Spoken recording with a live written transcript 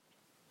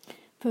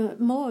For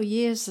more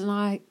years than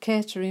I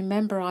care to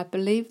remember, I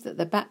believed that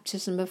the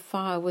baptism of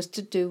fire was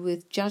to do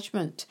with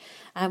judgment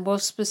and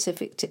was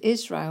specific to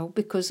Israel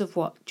because of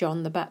what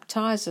John the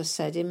Baptizer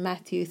said in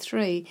Matthew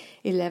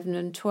 3:11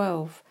 and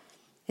 12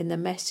 in the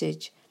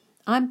Message.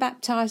 I'm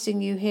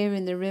baptizing you here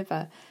in the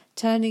river,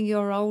 turning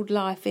your old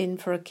life in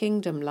for a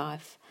kingdom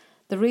life.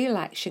 The real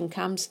action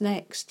comes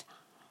next.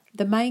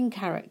 The main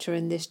character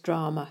in this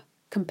drama,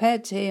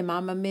 compared to him,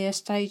 I'm a mere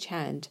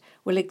stagehand,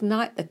 will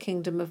ignite the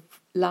kingdom of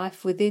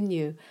life within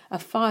you, a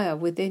fire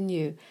within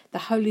you, the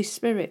Holy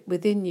Spirit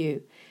within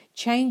you,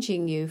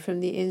 changing you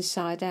from the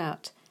inside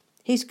out.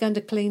 He's going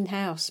to clean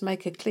house,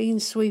 make a clean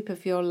sweep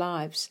of your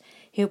lives.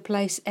 He'll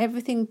place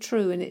everything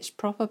true in its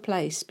proper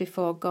place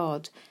before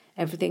God.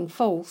 Everything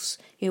false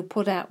he'll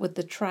put out with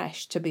the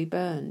trash to be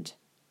burned.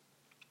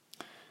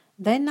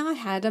 Then I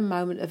had a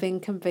moment of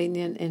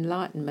inconvenient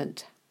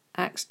enlightenment.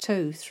 Acts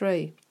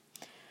 2:3.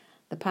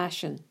 The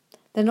Passion.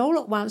 Then all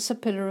at once a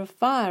pillar of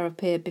fire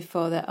appeared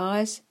before their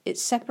eyes. It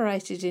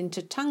separated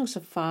into tongues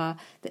of fire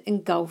that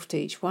engulfed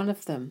each one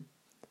of them.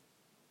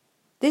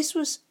 This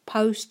was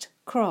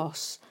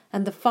post-cross,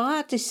 and the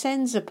fire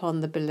descends upon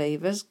the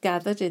believers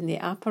gathered in the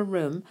upper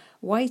room,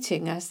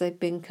 waiting as they've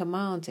been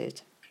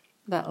commanded.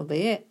 That'll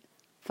be it.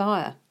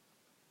 Fire.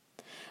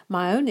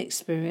 My own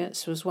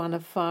experience was one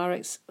of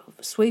fire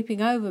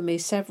sweeping over me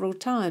several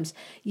times,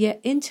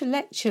 yet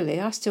intellectually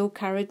I still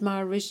carried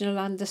my original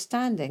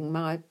understanding,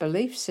 my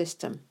belief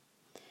system.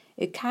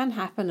 It can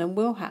happen and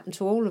will happen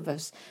to all of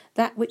us.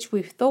 That which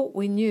we thought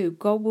we knew,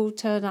 God will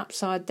turn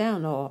upside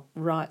down or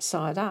right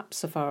side up,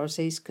 so far as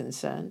he's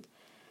concerned.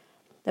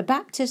 The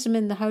baptism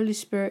in the Holy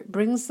Spirit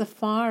brings the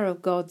fire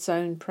of God's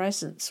own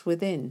presence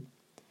within.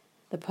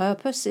 The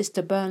purpose is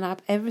to burn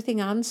up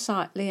everything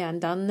unsightly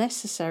and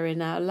unnecessary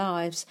in our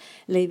lives,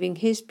 leaving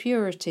his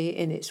purity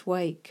in its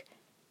wake.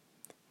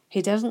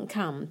 He doesn't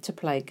come to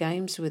play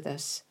games with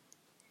us.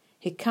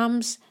 He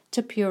comes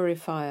to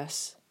purify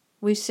us.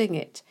 We sing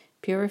it,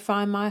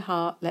 "Purify my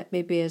heart, let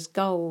me be as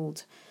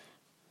gold,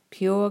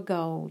 pure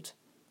gold."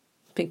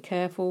 Be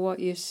careful what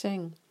you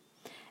sing.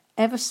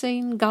 Ever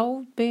seen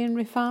gold being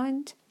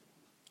refined?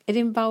 It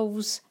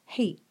involves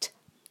heat.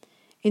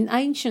 In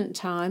ancient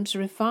times,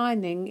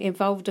 refining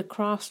involved a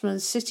craftsman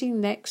sitting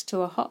next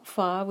to a hot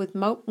fire with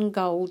molten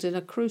gold in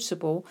a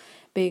crucible,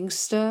 being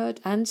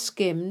stirred and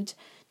skimmed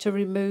to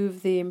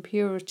remove the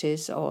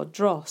impurities or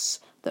dross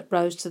that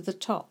rose to the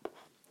top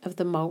of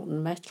the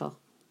molten metal.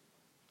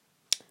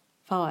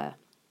 Fire.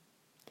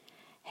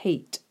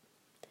 Heat.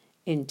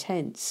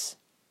 Intense.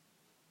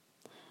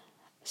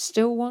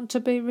 Still want to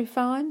be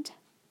refined?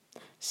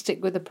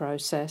 Stick with the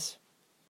process.